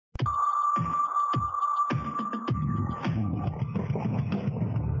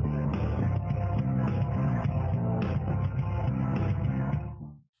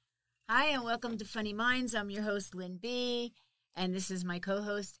Hi, and welcome to Funny Minds. I'm your host, Lynn B., and this is my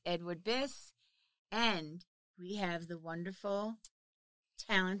co-host, Edward Biss. And we have the wonderful,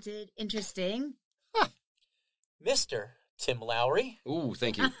 talented, interesting... Mr. Tim Lowry. Ooh,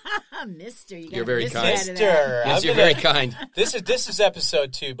 thank you. Mister. You're very kind. Mr. Yes, you're very kind. This is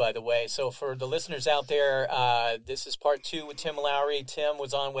episode 2, by the way. So for the listeners out there, this is part 2 with Tim Lowry. Tim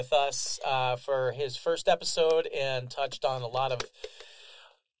was on with us for his first episode and touched on a lot of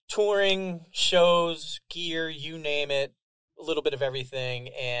touring, shows, gear, you name it, a little bit of everything.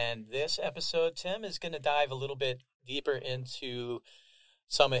 And this episode, Tim is going to dive a little bit deeper into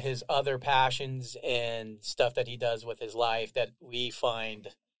some of his other passions and stuff that he does with his life that we find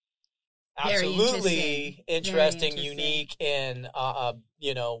absolutely interesting, unique, and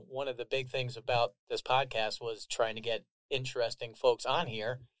one of the big things about this podcast was trying to get interesting folks on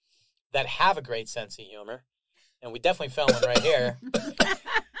here that have a great sense of humor, and we definitely found one right here.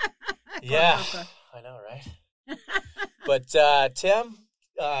 Yeah, I know, right? But Tim,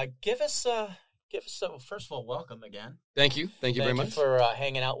 give us first of all, welcome again. Thank you very much for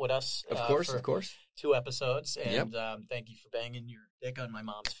hanging out with us. Of course. 2 episodes, and thank you for banging your dick on my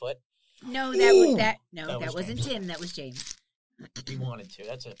mom's foot. No, that wasn't James. Tim. That was James. He wanted to.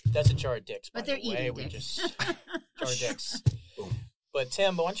 That's a jar of dicks. By But they're the way. eating We dicks. just jar of dicks. But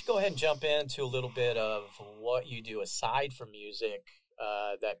Tim, why don't you go ahead and jump into a little bit of what you do aside from music,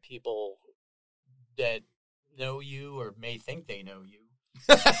 that people that know you or may think they know you.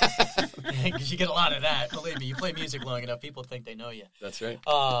 Because you get a lot of that. Believe me, you play music long enough, people think they know you. That's right.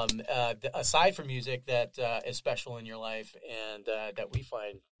 Aside from music that is special in your life and that we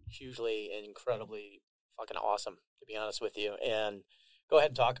find hugely and incredibly fucking awesome, to be honest with you. And go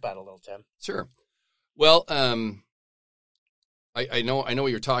ahead and talk about it a little, Tim. Sure. Well, I know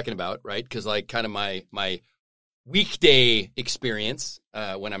what you're talking about, right? Because like kind of my weekday experience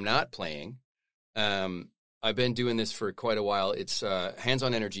when I'm not playing, I've been doing this for quite a while. It's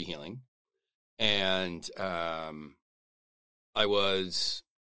hands-on energy healing, and I was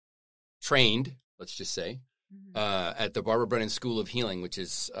trained, let's just say, at the Barbara Brennan School of Healing, which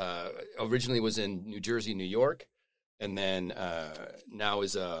is originally was in New Jersey, New York, and then now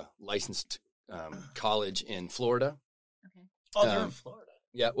is a licensed college in Florida. Okay. Oh, they're in Florida.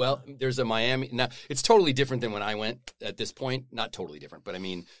 Yeah, well, there's a Miami. Now, it's totally different than when I went at this point. Not totally different, but I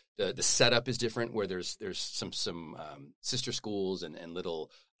mean, the setup is different where there's some sister schools and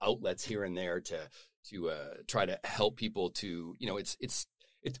little outlets here and there to try to help people to, it's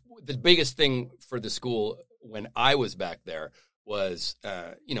the biggest thing for the school when I was back there was,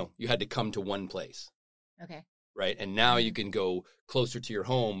 you had to come to one place. Okay. Right. And now you can go closer to your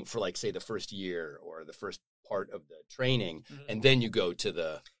home for like, say, the first year or the first part of the training, and then you go to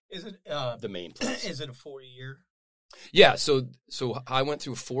the main place. Is it a 4-year? Yeah, so I went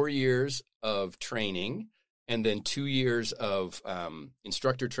through 4 years of training, and then 2 years of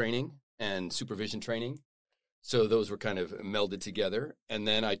instructor training and supervision training. So those were kind of melded together, and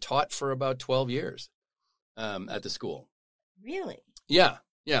then I taught for about 12 years at the school. Really? Yeah.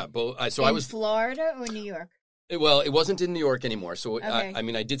 But I was Florida or New York? Well, it wasn't in New York anymore. So okay.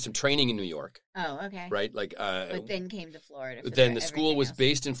 I did some training in New York. Oh, okay. Right, like. But then came to Florida. Then the school was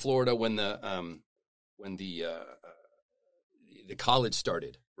based in Florida when the college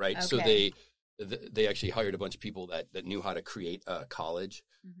started. Right, okay. so they actually hired a bunch of people that knew how to create a college,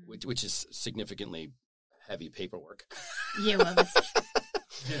 which is significantly heavy paperwork. Yeah, well, that's...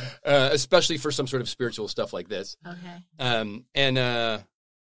 especially for some sort of spiritual stuff like this. Okay.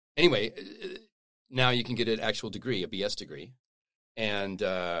 Anyway. Now you can get an actual degree, a BS degree. And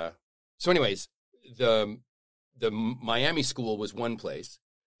so anyways, the Miami school was one place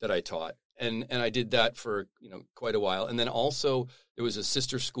that I taught. And I did that for, quite a while. And then also there was a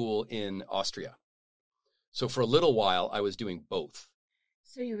sister school in Austria. So for a little while I was doing both.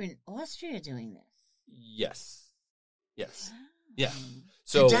 So you were in Austria doing this? Yes. Oh. Yeah.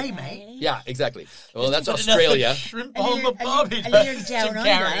 So, today, mate. Yeah, exactly. Well, that's Australia. Shrimp on the barbie. You're down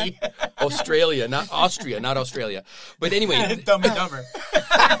under. Australia, not Austria, not Australia. But anyway. Dumb and Dumber.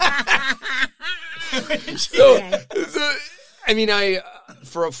 So, I mean,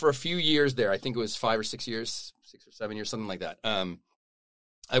 for a few years there, I think it was 5 or 6 years, 6 or 7 years, something like that.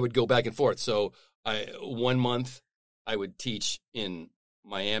 I would go back and forth. So 1 month I would teach in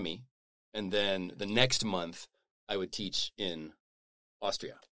Miami, and then the next month I would teach in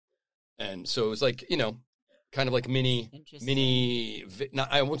Austria. And so it was like, kind of like mini,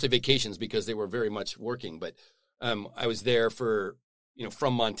 I won't say vacations because they were very much working, but I was there for,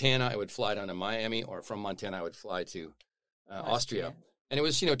 from Montana, I would fly down to Miami, or from Montana, I would fly to Austria. And it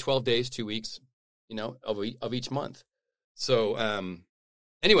was, 12 days, 2 weeks, of each month. So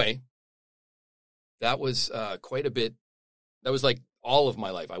anyway, that was quite a bit. That was like all of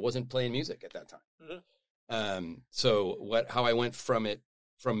my life. I wasn't playing music at that time. So how I went from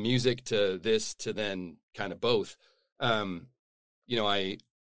music to this to then kind of both. When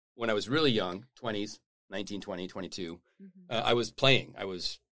I was really young, 20s, 19, 20, 22, I was playing. I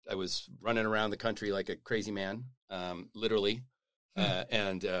was running around the country like a crazy man, literally,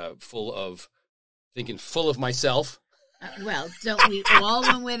 and full of myself. Well, don't we all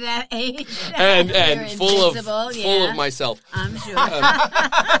when we're that age? and full of myself. I'm sure.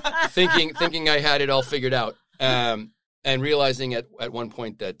 Thinking I had it all figured out, and realizing at one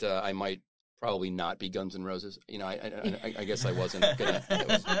point that I might probably not be Guns N' Roses. I guess I wasn't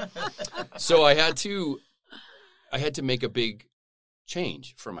gonna. So I had to make a big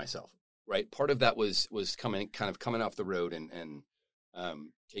change for myself. Right, part of that was coming off the road and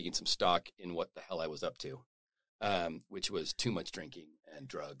taking some stock in what the hell I was up to. Which was too much drinking and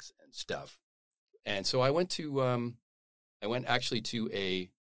drugs and stuff. And so I went actually to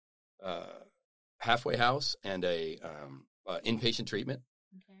a halfway house and a inpatient treatment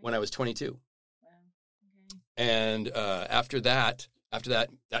when I was 22. Wow. Okay. And after that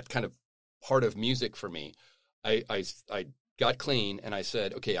kind of part of music for me, I got clean and I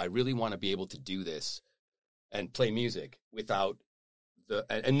said, okay, I really want to be able to do this and play music without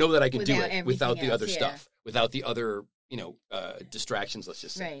and know that I can do it without the other stuff, without the other, distractions, let's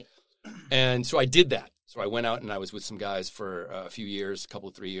just say. Right. And so I did that. So I went out and I was with some guys for a few years,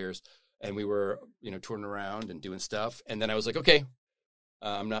 3 years, and we were, touring around and doing stuff. And then I was like, okay,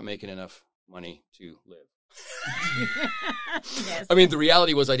 I'm not making enough money to live. Yes. I mean, the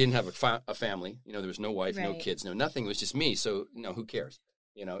reality was I didn't have a family. There was no wife, no kids, no nothing. It was just me. So, who cares?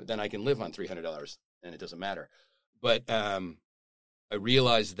 Then I can live on $300 and it doesn't matter. But I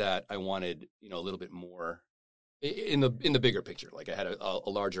realized that I wanted, a little bit more in the bigger picture. Like I had a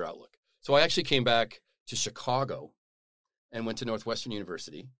larger outlook. So I actually came back to Chicago and went to Northwestern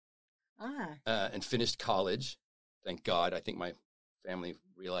University and finished college. Thank God. I think my family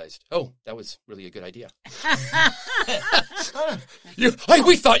realized, oh, that was really a good idea.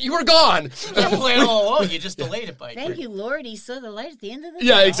 We thought you were gone. You were playing all along. You just delayed it by. Thank you, Lord. He saw the light at the end of the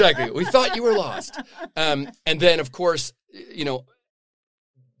tunnel. Yeah, exactly. We thought you were lost. And then, of course,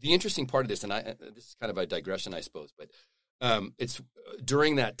 the interesting part of this, and this is kind of a digression, I suppose, but it's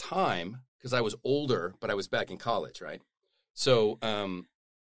during that time, because I was older, but I was back in college, right? So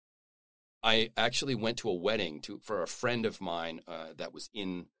I actually went to a wedding for a friend of mine that was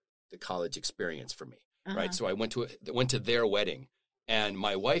in the college experience for me, right? So I went to their wedding, and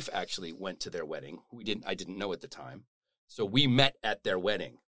my wife actually went to their wedding. I didn't know at the time, so we met at their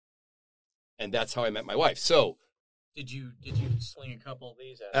wedding, and that's how I met my wife. So. Did you sling a couple of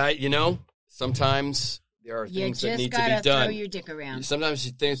these out? Sometimes there are things that need to be done. You just gotta throw your dick around.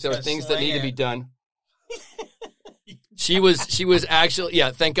 Sometimes there are things that need to be done. She was actually,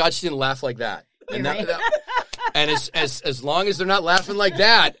 thank God she didn't laugh like that. And and as long as they're not laughing like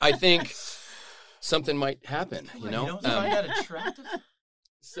that, I think something might happen. You don't find that attractive?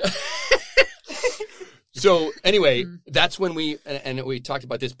 So anyway, that's when we talked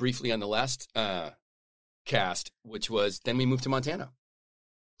about this briefly on the last cast, which was then we moved to Montana.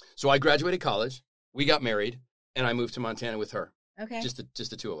 So I graduated college, we got married, and I moved to Montana with her. Okay. Just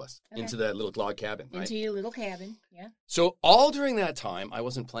the two of us into that little log cabin. Right? Into your little cabin, yeah. So all during that time, I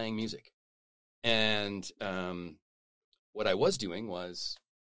wasn't playing music. And what I was doing was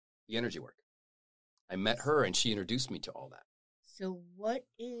the energy work. I met her and she introduced me to all that. So what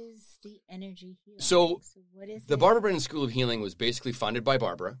is the energy healing? So what is the Barbara Brennan School of Healing was basically founded by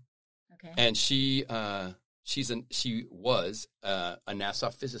Barbara. Okay. And she was a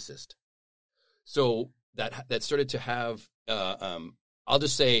NASA physicist. So that started to have, I'll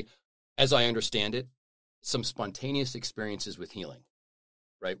just say, as I understand it, some spontaneous experiences with healing,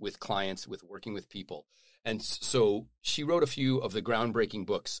 right? With clients, with working with people. And so she wrote a few of the groundbreaking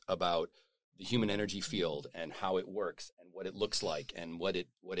books about the human energy field and how it works and what it looks like and what it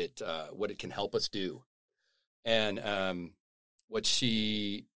can help us do. And what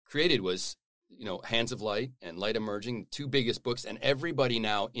she created was, Hands of Light and Light Emerging, two biggest books, and everybody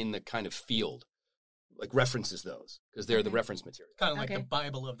now in the kind of field like references those because they're the reference material. Kind of like the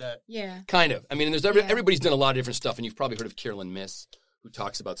Bible of that. Yeah. Kind of. I mean, everybody's done a lot of different stuff, and you've probably heard of Carolyn Myss, who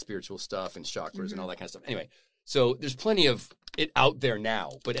talks about spiritual stuff and chakras and all that kind of stuff. Anyway, so there's plenty of it out there now,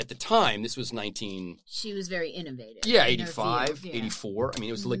 but at the time, this was 19... She was very innovative. Yeah, 85, 84. I mean,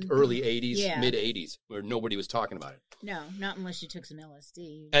 it was like early 80s, mid 80s, where nobody was talking about it. No, not unless you took some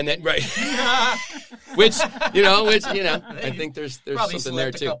LSD. And then, right. which, I think there's something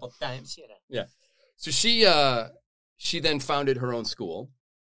there too. A couple times, Yeah. So she then founded her own school,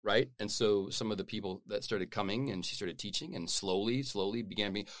 right? And so some of the people that started coming, and she started teaching, and slowly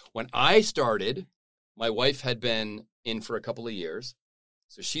began being. When I started, my wife had been in for a couple of years,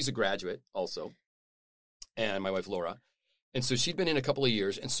 so she's a graduate also, and my wife Laura, and so she'd been in a couple of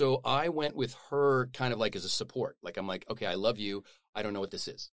years, and so I went with her kind of like as a support. Like I'm like, okay, I love you. I don't know what this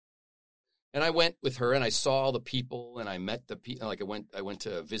is. And I went with her, and I saw all the people, and I met the people. Like I went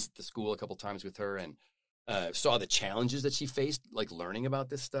to visit the school a couple times with her, and saw the challenges that she faced, like learning about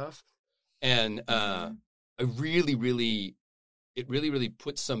this stuff. And I really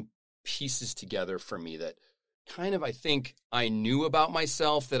put some pieces together for me that kind of, I think I knew about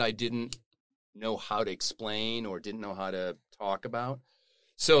myself that I didn't know how to explain or didn't know how to talk about.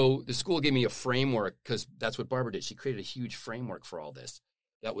 So the school gave me a framework, because that's what Barbara did. She created a huge framework for all this.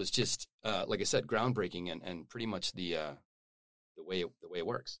 That was just, like I said, groundbreaking and pretty much the way it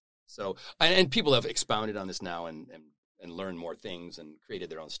works. So, and people have expounded on this now and learned more things and created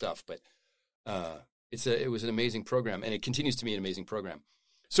their own stuff. But it was an amazing program, and it continues to be an amazing program.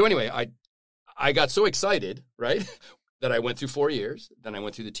 So anyway, I got so excited, right, that I went through 4 years. Then I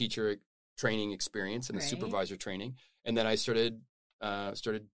went through the teacher training experience and the supervisor training, and then I started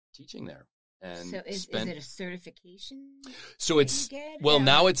teaching there. And so is it a certification? So it's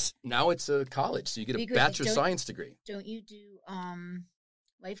now it's a college, so you get a bachelor of science degree. Don't you do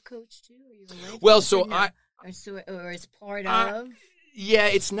life coach too? Are you a life well, coach so or as part of? Yeah,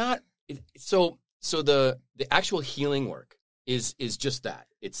 it's not. So the actual healing work is just that.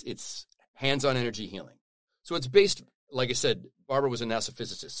 It's hands-on energy healing. So it's based, like I said, Barbara was a NASA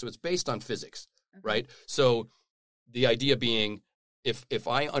physicist, so it's based on physics, right? So the idea being, if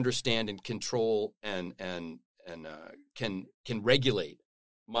I understand and control and can regulate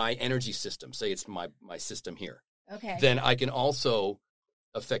my energy system, say it's my system here, then I can also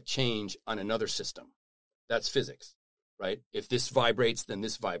affect change on another system. That's physics, right? If this vibrates, then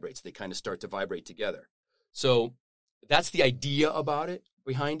this vibrates. They kind of start to vibrate together. So that's the idea about it,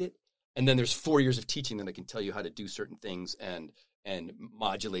 behind it. And then there's 4 years of teaching that I can tell you how to do certain things and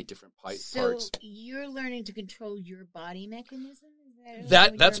modulate different parts. So you're learning to control your body mechanism?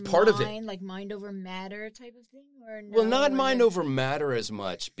 That's part of it. Like mind over matter type of thing? Or no? Well, not mind over matter as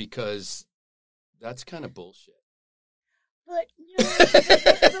much, because that's kind of bullshit. But,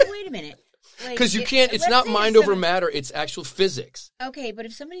 but wait a minute. Because you can't, it's not mind over matter, it's actual physics. Okay, but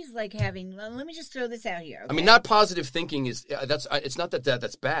if somebody's like having, let me just throw this out here. Okay? I mean, not positive thinking is, it's not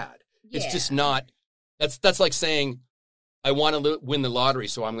that's bad. Yeah. It's just not, that's like saying, I want to win the lottery,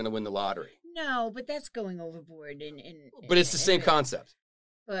 so I'm going to win the lottery. No, but that's going overboard. But it's the same concept.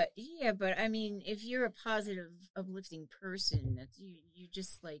 But, yeah, but I mean, if you're a positive, uplifting person, that's you're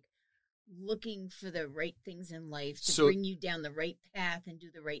just like looking for the right things in life to bring you down the right path and do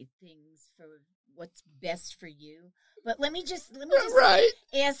the right things for what's best for you. But let me just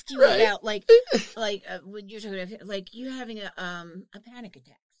ask you about like when you're talking about like you having a panic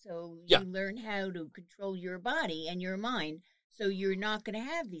attack. So you learn how to control your body and your mind, so you're not going to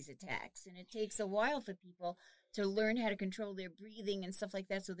have these attacks. And it takes a while for people to learn how to control their breathing and stuff like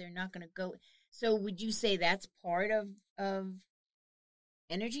that, so they're not going to go. So would you say that's part of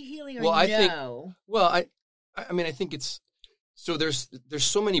energy healing, or I think it's, so there's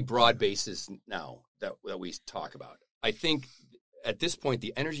so many broad bases now that we talk about. I think at this point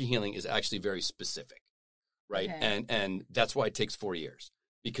the energy healing is actually very specific, right? Okay. And that's why it takes 4 years,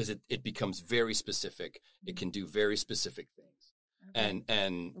 because it becomes very specific. It can do very specific things. Okay.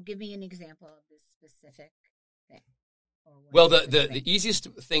 And well, give me an example of this specific thing. Well, the easiest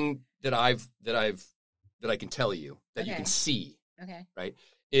thing that I can tell you that you can see. Okay. Right.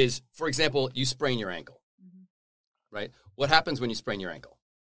 Is, for example, you sprain your ankle. Mm-hmm. Right. What happens when you sprain your ankle?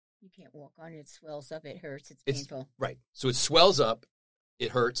 You can't walk on it. It swells up. It hurts. It's painful. Right. So it swells up.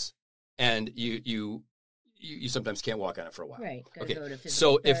 It hurts, and you sometimes can't walk on it for a while. Right. Okay.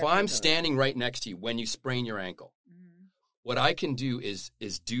 So if I'm standing right next to you when you sprain your ankle, what I can do is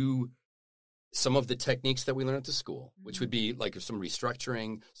do some of the techniques that we learn at the school, which would be like some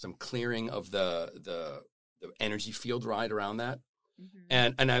restructuring, some clearing of the energy field right around that.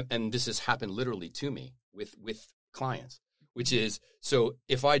 And this has happened literally to me with clients, which is, so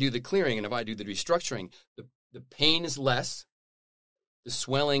if I do the clearing and if I do the restructuring, the pain is less, the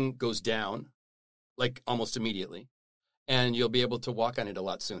swelling goes down like almost immediately, and you'll be able to walk on it a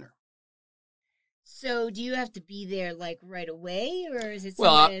lot sooner. So do you have to be there like right away, or is it?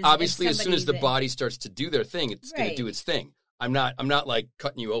 Well, obviously, as soon as the body starts to do their thing, it's going to do its thing. I'm not like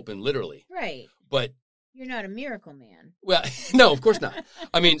cutting you open literally. Right. But you're not a miracle man. Well, no, of course not.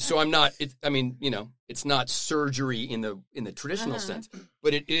 I mean, so I'm not. It's not surgery in the traditional sense,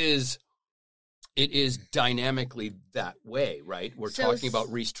 but it is it is dynamically that way, right? We're talking about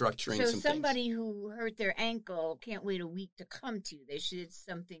restructuring some things. So somebody who hurt their ankle can't wait a week to come to you. It's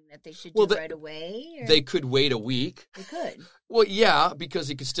something that they should do right away? Or? They could wait a week. They could. Well, yeah, because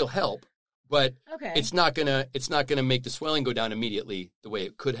it could still help. But okay. it's not gonna make the swelling go down immediately the way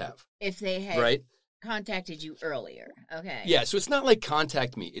it could have. If they had contacted you earlier. Okay. Yeah, so it's not like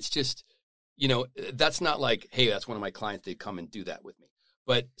contact me. It's just, that's not like, hey, that's one of my clients, they come and do that with me.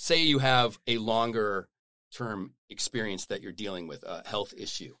 But say you have a longer term experience that you're dealing with, a health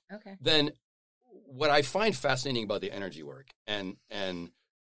issue. Okay. Then what I find fascinating about the energy work, and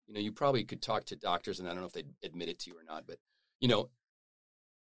you probably could talk to doctors, and I don't know if they admit it to you or not, but,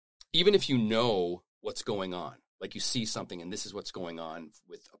 even if you know what's going on, like you see something and this is what's going on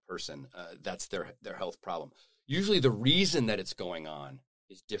with a person, that's their health problem. Usually the reason that it's going on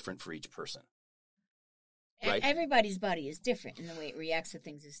is different for each person. Right? Everybody's body is different, and the way it reacts to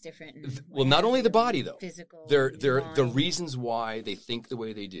things is different. Well, not only the body, though. Physical. They're the reasons why they think the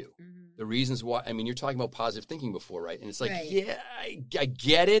way they do. Mm-hmm. The reasons why. I mean, you're talking about positive thinking before, right? And it's like, yeah, I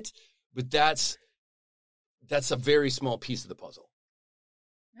get it, but that's a very small piece of the puzzle.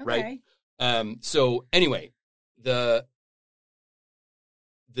 Okay. Right. So anyway, the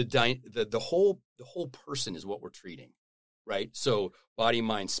whole person is what we're treating, right? So body,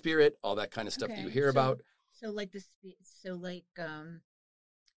 mind, spirit, all that kind of stuff that you hear about. So like The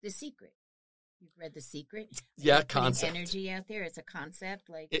Secret. You've read The Secret? Yeah, concept. Energy out there. It's a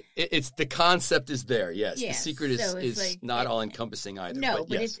concept. Like it's the concept is there. Yes, The Secret is like, not all encompassing either. No,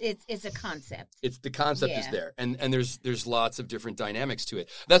 but yes. it's a concept. It's the concept is there, and there's lots of different dynamics to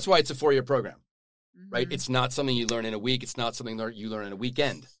it. That's why it's a 4-year program, right? It's not something you learn in a week. It's not something you learn in a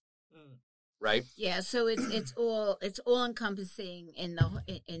weekend, right? Yeah. So it's all encompassing in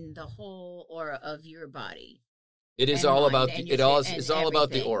the whole aura of your body. It is all about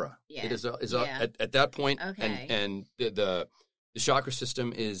the aura. Yeah. It is at that point, okay. and the chakra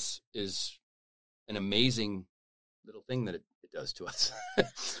system is an amazing little thing that it does to us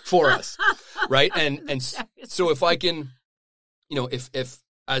for us, right? And so if I can, if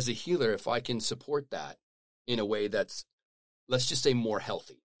as a healer, if I can support that in a way that's, let's just say, more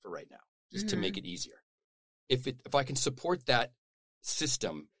healthy for right now, just to make it easier. If I can support that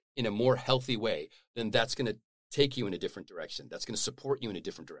system in a more healthy way, then that's going to take you in a different direction. That's going to support you in a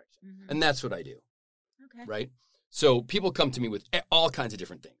different direction. And that's what I do. Okay. Right? So people come to me with all kinds of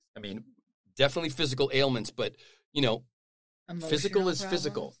different things. I mean, definitely physical ailments, but, emotional physical is problems?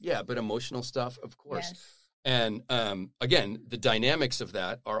 physical. Yeah, but emotional stuff, of course. Yes. And again, the dynamics of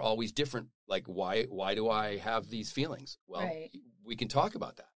that are always different. Like, why do I have these feelings? Well, we can talk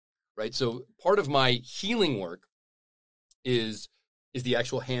about that. Right? So part of my healing work is the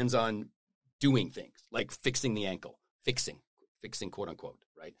actual hands-on doing things, like fixing the ankle, fixing quote unquote,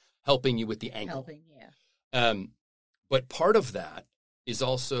 right? Helping you with the ankle. Helping, yeah. But part of that is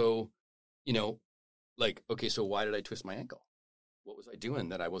also, like, okay, so why did I twist my ankle? What was I doing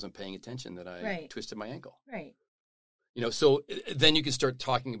that I wasn't paying attention that I twisted my ankle? Right. So then you can start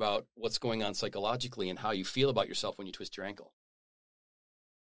talking about what's going on psychologically and how you feel about yourself when you twist your ankle.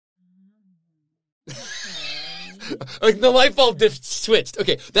 Like the light bulb switched.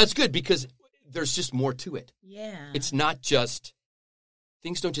 Okay, that's good because there's just more to it. Yeah. It's not just,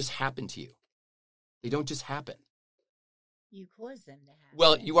 things don't just happen to you. They don't just happen. You cause them to happen.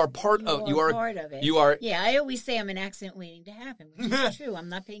 Well, you are part of it. You are. Yeah, I always say I'm an accident waiting to happen, which is true. I'm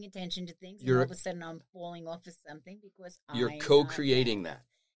not paying attention to things, and all of a sudden I'm falling off of something because you're co-creating that.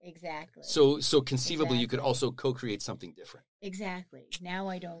 Exactly. So conceivably, you could also co-create something different. Exactly. Now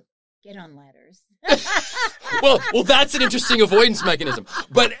I don't get on ladders. well, that's an interesting avoidance mechanism.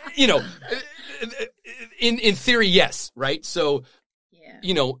 But in theory, yes, right? So,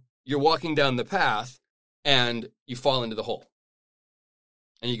 you're walking down the path and you fall into the hole,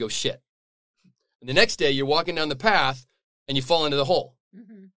 and you go shit. And the next day, you're walking down the path and you fall into the hole,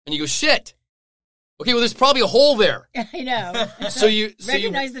 and you go shit. Okay, well, there's probably a hole there. I know. So you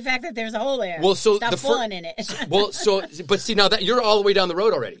recognize the fact that there's a hole there. Well, so stop falling in it. But see, now that you're all the way down the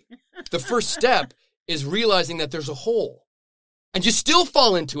road already. The first step is realizing that there's a hole, and you still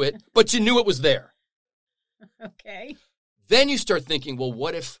fall into it, but you knew it was there. Okay. Then you start thinking, well,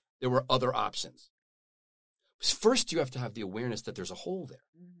 what if there were other options? First, you have to have the awareness that there's a hole there.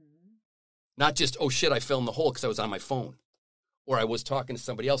 Not just, oh shit, I fell in the hole because I was on my phone, or I was talking to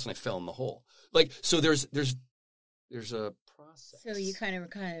somebody else and I fell in the hole. Like, so there's a process. So you kind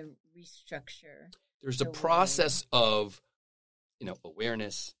of restructure. There's a process of,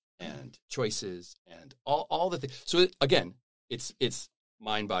 awareness and choices and all the things. So again, it's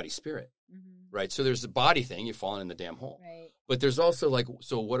mind, body, spirit. right? So there's the body thing, you've fallen in the damn hole. Right. But there's also like,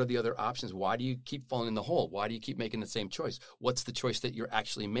 so what are the other options? Why do you keep falling in the hole? Why do you keep making the same choice? What's the choice that you're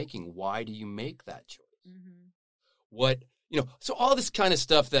actually making? Why do you make that choice? What, so all this kind of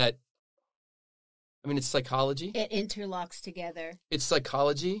stuff that, I mean, it's psychology. It interlocks together. It's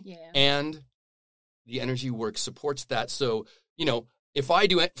psychology. Yeah. And the energy work supports that. So, if I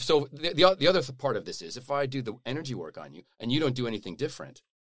do it, so the other part of this is if I do the energy work on you and you don't do anything different,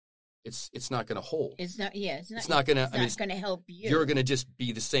 it's not going to hold. It's not going to. It's not going to help you. You're going to just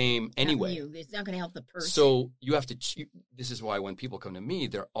be the same anyway. It's not going to help the person. So you have to. This is why when people come to me,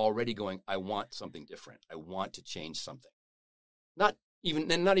 they're already going, "I want something different. I want to change something." Not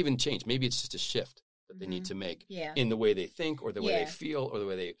even change. Maybe it's just a shift that they need to make in the way they think, or the way they feel, or the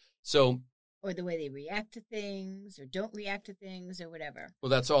way they or the way they react to things, or don't react to things, or whatever. Well,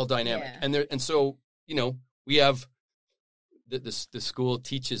 that's all dynamic, and so we have. The school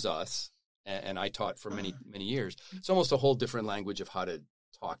teaches us, and I taught for many years. It's almost a whole different language of how to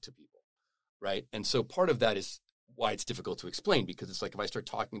talk to people, right? And so part of that is why it's difficult to explain, because it's like if I start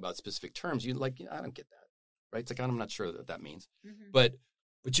talking about specific terms, I don't get that, right? It's like I'm not sure what that means, but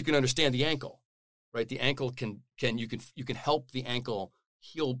you can understand the ankle, right? The ankle you can help the ankle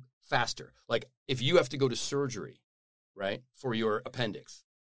heal faster. Like if you have to go to surgery, right, for your appendix,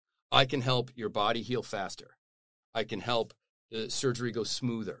 I can help your body heal faster. I can help the surgery goes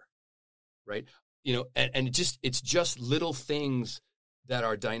smoother, right? And it's just little things that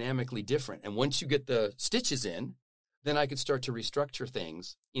are dynamically different. And once you get the stitches in, then I could start to restructure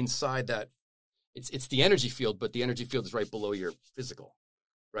things inside that. It's the energy field, but the energy field is right below your physical,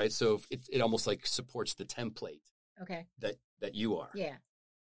 right? So it almost like supports the template that you are. Yeah.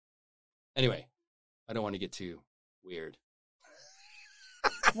 Anyway, I don't want to get too weird.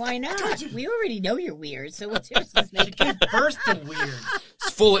 Why not? We already know you're weird, so what's yours? You give birth to weird.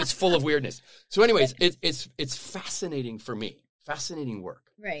 It's full of weirdness. So, anyways, it's fascinating for me. Fascinating work,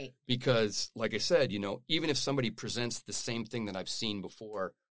 right? Because, like I said, even if somebody presents the same thing that I've seen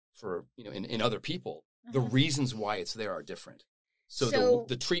before, for in other people, the reasons why it's there are different. So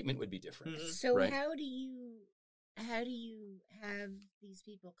the treatment would be different. So right? how do you have these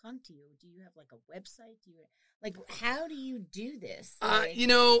people come to you? Do you have like a website? How do you do this?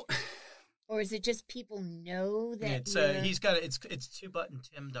 Or is it just people know that it's it's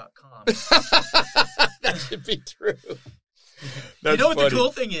twobuttontim.com. That should be true. You know what funny. The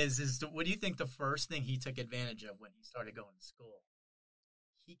cool thing is what do you think the first thing he took advantage of when he started going to school?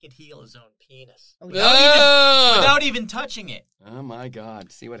 He could heal his own penis without even touching it. Oh my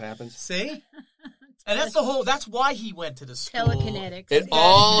God! See what happens? See, and that's why he went to the school. Telekinetics. It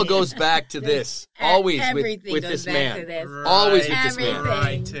all goes back to this. Always with this man. Right, always with this man.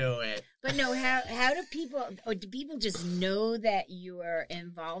 Right to it. But no, how do people just know that you are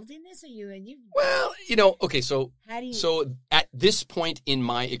involved in this? Or you? Well, okay. So how do you? So at this point in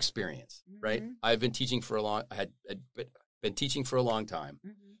my experience, right? I've been teaching for been teaching for a long time.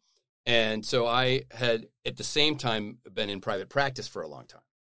 And so I had, at the same time, been in private practice for a long time.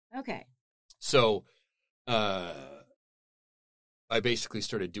 Okay. So I basically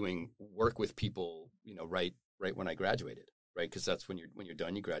started doing work with people, right when I graduated, right? Because that's when you're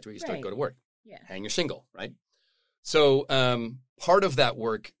done, you graduate, you start to go to work. Yeah. Hang your shingle, right? So part of that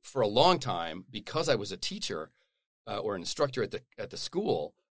work for a long time, because I was a teacher or an instructor at the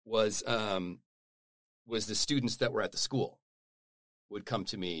school, was the students that were at the school would come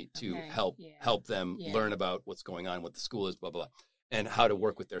to me to help them learn about what's going on, what the school is, blah, blah, blah, and how to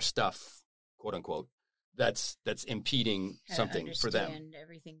work with their stuff, quote unquote, that's impeding something for them.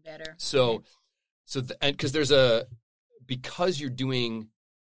 Everything better. So because you're doing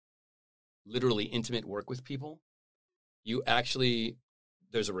literally intimate work with people,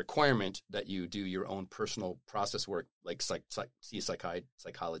 there's a requirement that you do your own personal process work, like see a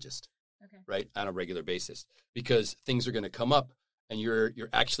psychologist. Okay. Right, on a regular basis, because things are going to come up, and you're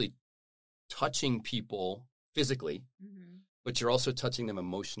actually touching people physically, but you're also touching them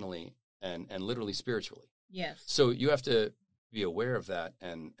emotionally and literally spiritually. Yes. So you have to be aware of that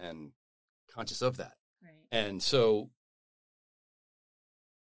and conscious of that. Right. And so,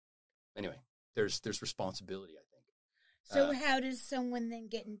 anyway, there's responsibility, I think. So how does someone then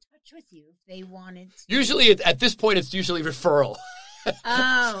get in touch with you if they wanted to? Usually, at this point, it's usually referral.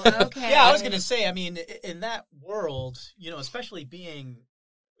 Oh, okay. Yeah, I was going to say, I mean, in that world, especially being,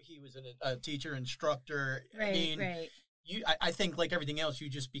 he was a teacher, instructor. Right, I mean, right. I think like everything else, you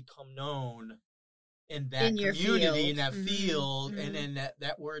just become known in that community, in that field, and then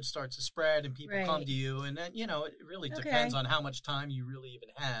that word starts to spread, and people come to you, and then it really depends on how much time you really even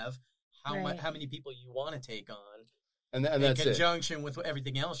have, how many people you want to take on. And in that's conjunction with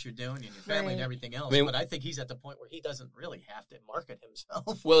everything else you're doing and your family and everything else. But I think he's at the point where he doesn't really have to market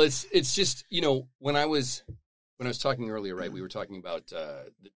himself. Well, it's just, when I was talking earlier, right, we were talking about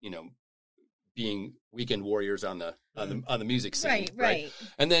being weekend warriors on the music scene, right?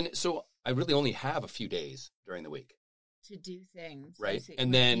 And then so I really only have a few days during the week to do things, right?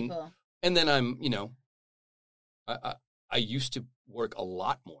 And then I'm, I used to work a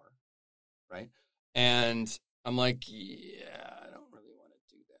lot more, right? And I'm like, yeah, I don't really want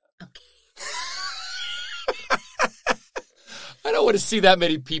to do that. Okay. I don't want to see that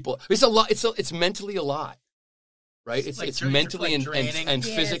many people. It's a lot. It's mentally a lot, right? It's mentally and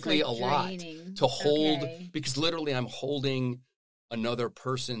physically a lot to hold, because literally I'm holding another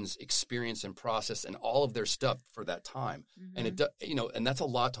person's experience and process and all of their stuff for that time, and and that's a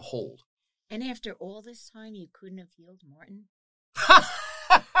lot to hold. And after all this time, you couldn't have healed Martin?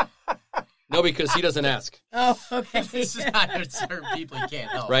 No, because he doesn't ask. Oh, okay. This is not certain people you can't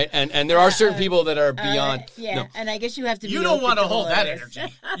help. Right? And there are certain people that are beyond. No. And I guess you have to be. You don't want to hold that energy.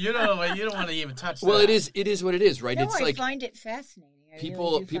 You don't want to even touch that. Well, it is what it is, right? No, it's I find it fascinating.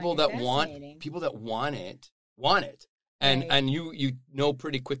 People that want it. And you know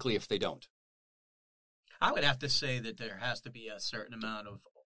pretty quickly if they don't. I would have to say that there has to be a certain amount of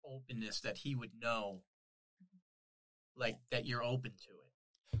openness that he would know, like that you're open to it.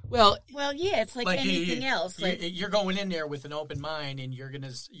 Well, yeah, it's like anything else. Like, you're going in there with an open mind, and you're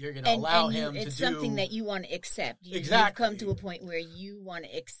gonna allow him to do. It's something that you want to accept. Exactly. You've come to a point where you want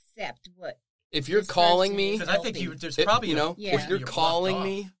to accept what. If you're calling me, because I think there's probably if you're calling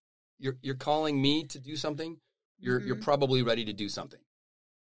me, you're calling me to do something. You're probably ready to do something,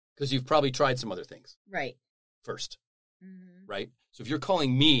 because you've probably tried some other things, right? First, right. So if you're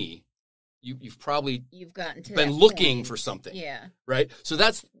calling me, you've gotten to been looking for something, yeah, right. So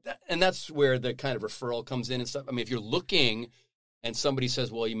that's where the kind of referral comes in and stuff. I mean, if you're looking, and somebody says,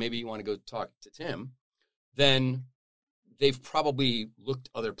 "Well, maybe you want to go talk to Tim," then they've probably looked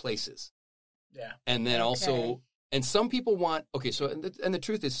other places, yeah, and then also. And some people want, and the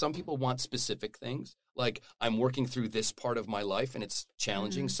truth is some people want specific things. Like, I'm working through this part of my life and it's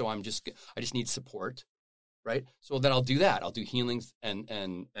challenging, so I just need support, right? So then I'll do that. I'll do healings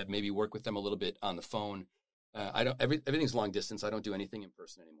and maybe work with them a little bit on the phone. Everything's long distance. I don't do anything in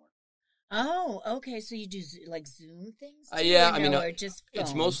person anymore. Oh, okay. So you do like Zoom things? Yeah, I mean, or just phone?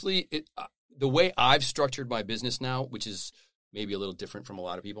 It's mostly the way I've structured my business now, which is maybe a little different from a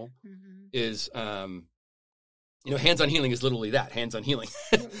lot of people, is hands-on healing is literally that, hands-on healing.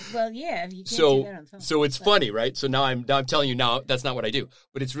 Well, yeah, you can't do that on phone. So it's funny, right? So now I'm telling you now that's not what I do,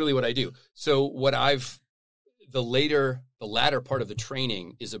 but it's really what I do. So the latter part of the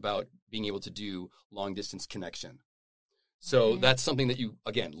training is about being able to do long-distance connection. So that's something that you,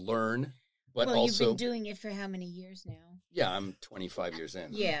 again, learn, but also... you've been doing it for how many years now? Yeah, I'm 25 years in.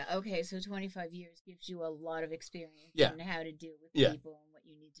 Yeah, okay, so 25 years gives you a lot of experience on how to deal with people and what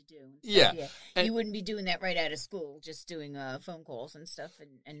you need to do. And stuff. Yeah. You wouldn't be doing that right out of school, just doing phone calls and stuff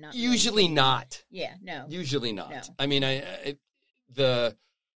and not... Usually not. Yeah, no. Usually not. No. I mean,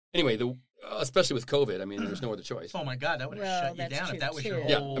 especially with COVID, I mean, there's no other choice. Oh my God, that would have shut you down if that was your whole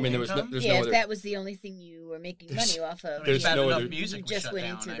income. I mean, there's no if that was the only thing you were making money off of. There's no other music. You just went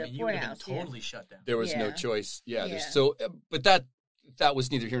into the poorhouse. Totally shut down. There was no choice. Yeah. But that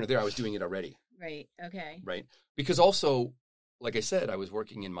was neither here nor there. I was doing it already. Right. Okay. Right. Because also, like I said, I was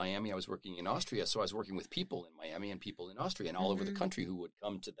working in Miami. I was working in Austria. So I was working with people in Miami and people in Austria and all over the country who would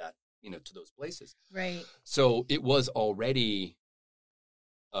come to that, to those places. Right. So it was already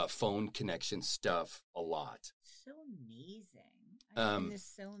phone connection stuff a lot. So amazing. I find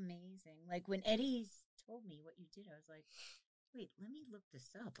this so amazing. Like when Eddie told me what you did, I was like, wait, let me look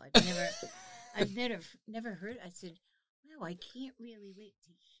this up. I've never heard. I said, wow, I can't really wait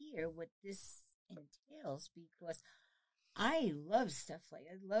to hear what this entails, because I love stuff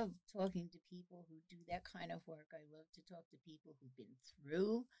I love talking to people who do that kind of work. I love to talk to people who've been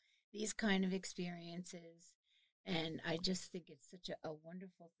through these kind of experiences. And I just think it's such a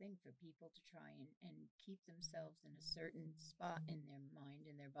wonderful thing for people to try and keep themselves in a certain spot in their mind,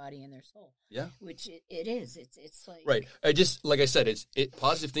 in their body, and their soul. Yeah. Which it is. It's like... Right. Like I said,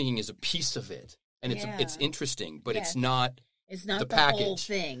 positive thinking is a piece of it. And it's interesting, but it's not... It's not the package. Whole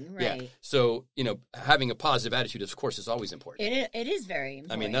thing, right? Yeah. So, having a positive attitude, of course, is always important. It is very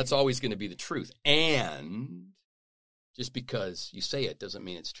important. I mean, that's always going to be the truth. And just because you say it doesn't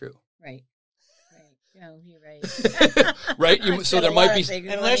mean it's true. Right. No, you're right. Right? So there might be...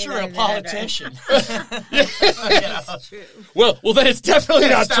 Unless you're a politician. That's true. Well, then it's definitely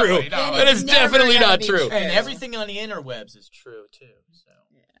not true. That is definitely not true. And everything on the interwebs is true, too. So.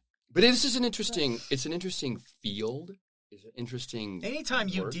 But this is an interesting field. there's an interesting. Anytime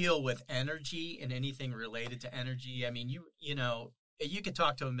you word. deal with energy and anything related to energy, I mean, you know, you could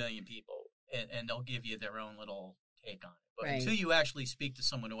talk to a million people and they'll give you their own little take on it. But Right. until you actually speak to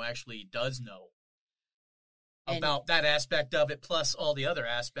someone who actually does know And- about that aspect of it, plus all the other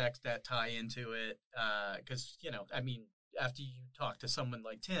aspects that tie into it, because, you know, I mean, after you talk to someone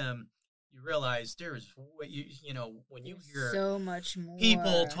like Tim, you realize there's, you know, when you hear so much more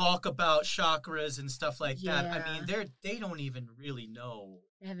people talk about chakras and stuff like that, I Yeah. mean, they don't even really know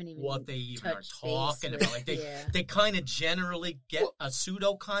They haven't even what they even are touched talking base about. with- Like yeah. they kind of generally get a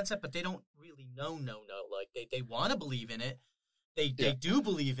pseudo concept, but they don't really know. Like they want to believe in it. They do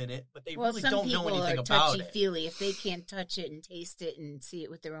believe in it, but they Well, really some don't people know anything are about it. touchy-feely. If they can't touch it and taste it and see it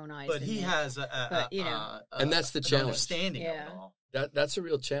with their own eyes. But then he they- has But, you know. And that's the an challenge. understanding of Yeah. it all. That's a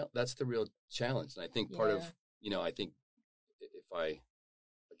real that's the real challenge, and I think part of Yeah. I think if I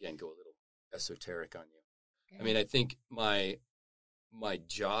again go a little esoteric on you, Okay. I mean I think my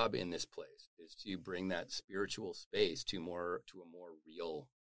job in this place is to bring that spiritual space to a more real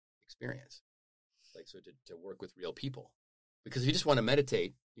experience, like so to work with real people, because if you just want to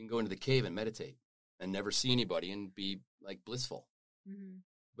meditate, you can go into the cave and meditate and never see anybody and be like blissful, Mhm.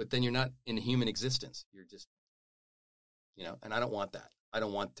 but then you're not in human existence. You're just and I don't want that. I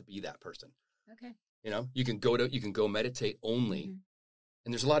don't want to be that person. Okay. You can go meditate only. Mhm.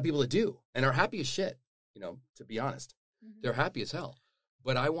 And there's a lot of people that do and are happy as shit, to be honest. Mhm. They're happy as hell.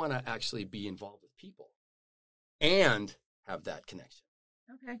 But I want to actually be involved with people and have that connection.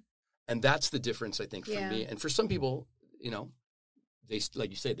 Okay. And that's the difference, I think, for Yeah. me. And for some people, they, like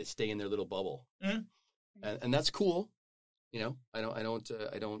you say, they stay in their little bubble. Mhm. And that's cool. I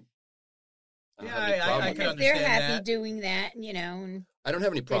don't Yeah, have any problem I with can that. If they're understand happy that. doing that, and I don't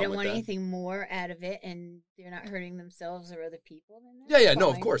have any they problem don't with want that. anything more out of it, and they're not hurting themselves or other people, then Yeah, that's no,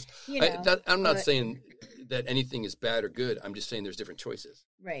 of fine. course. I'm not but- saying that anything is bad or good. I'm just saying there's different choices.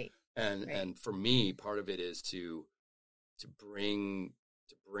 Right. And Right. and for me, part of it is to bring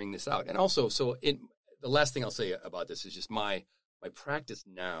this out. And also, the last thing I'll say about this is just my practice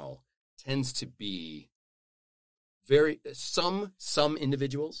now tends to be some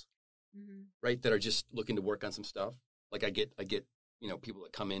individuals, Mhm. right, that are just looking to work on some stuff. Like I get people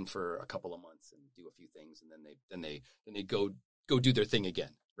that come in for a couple of months and do a few things, and then they go do their thing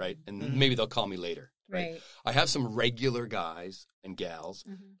again, right? And Mhm. maybe they'll call me later, right? Right. I have some regular guys and gals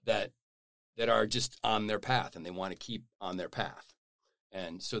Mhm. that are just on their path and they want to keep on their path.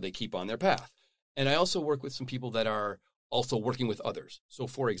 And so they keep on their path. And I also work with some people that are also working with others. So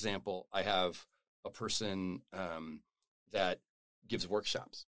for example, I have a person that gives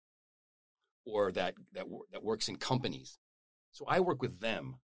workshops or that works in companies. So I work with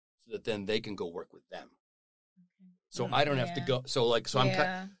them so that then they can go work with them. So I don't have to Yeah. go. So I'm,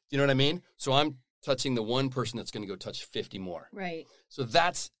 Yeah. you know what I mean? So I'm touching the one person that's going to go touch 50 more. Right. So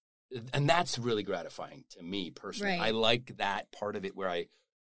that's really gratifying to me personally. Right. I like that part of it where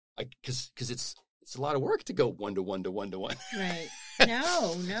because it's a lot of work to go one to one to one to one. Right.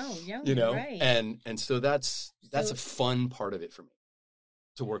 No, you're right. And so that's a So- fun part of it for me,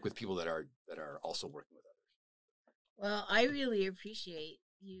 to work with people that are also working with others. Well, I really appreciate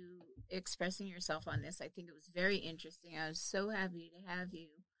you expressing yourself on this. I think it was very interesting. I was so happy to have you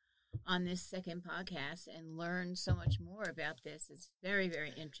on this second podcast and learn so much more about this. It's very,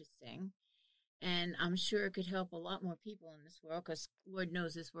 very interesting. And I'm sure it could help a lot more people in this world, because Lord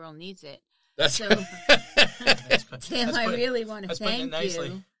knows this world needs it. That's So, That's Tim, I really want to that's putting it thank nicely.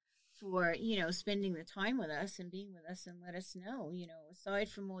 you for, spending the time with us and being with us and let us know, aside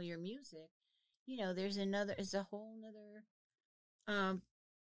from all your music, there's a whole nother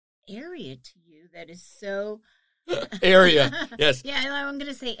area to you that is so area. Yes. Yeah, I'm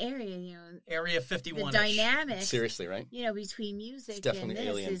going to say area, Area the 51. dynamics, Seriously, right? between music It's definitely and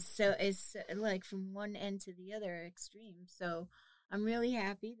this alien. is like from one end to the other extreme. So I'm really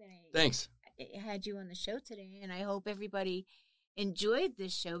happy that Thanks. I had you on the show today, and I hope everybody enjoyed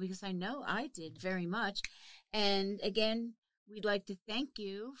this show, because I know I did very much. And again, we'd like to thank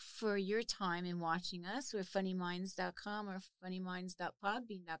you for your time in watching us. We're funnyminds.com or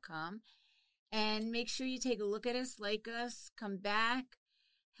funnyminds.podbean.com. And make sure you take a look at us, like us, come back,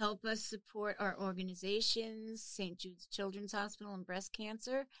 help us support our organizations, St. Jude's Children's Hospital and breast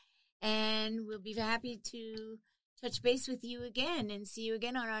cancer. And we'll be happy to touch base with you again and see you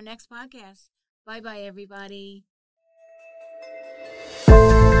again on our next podcast. Bye-bye, everybody.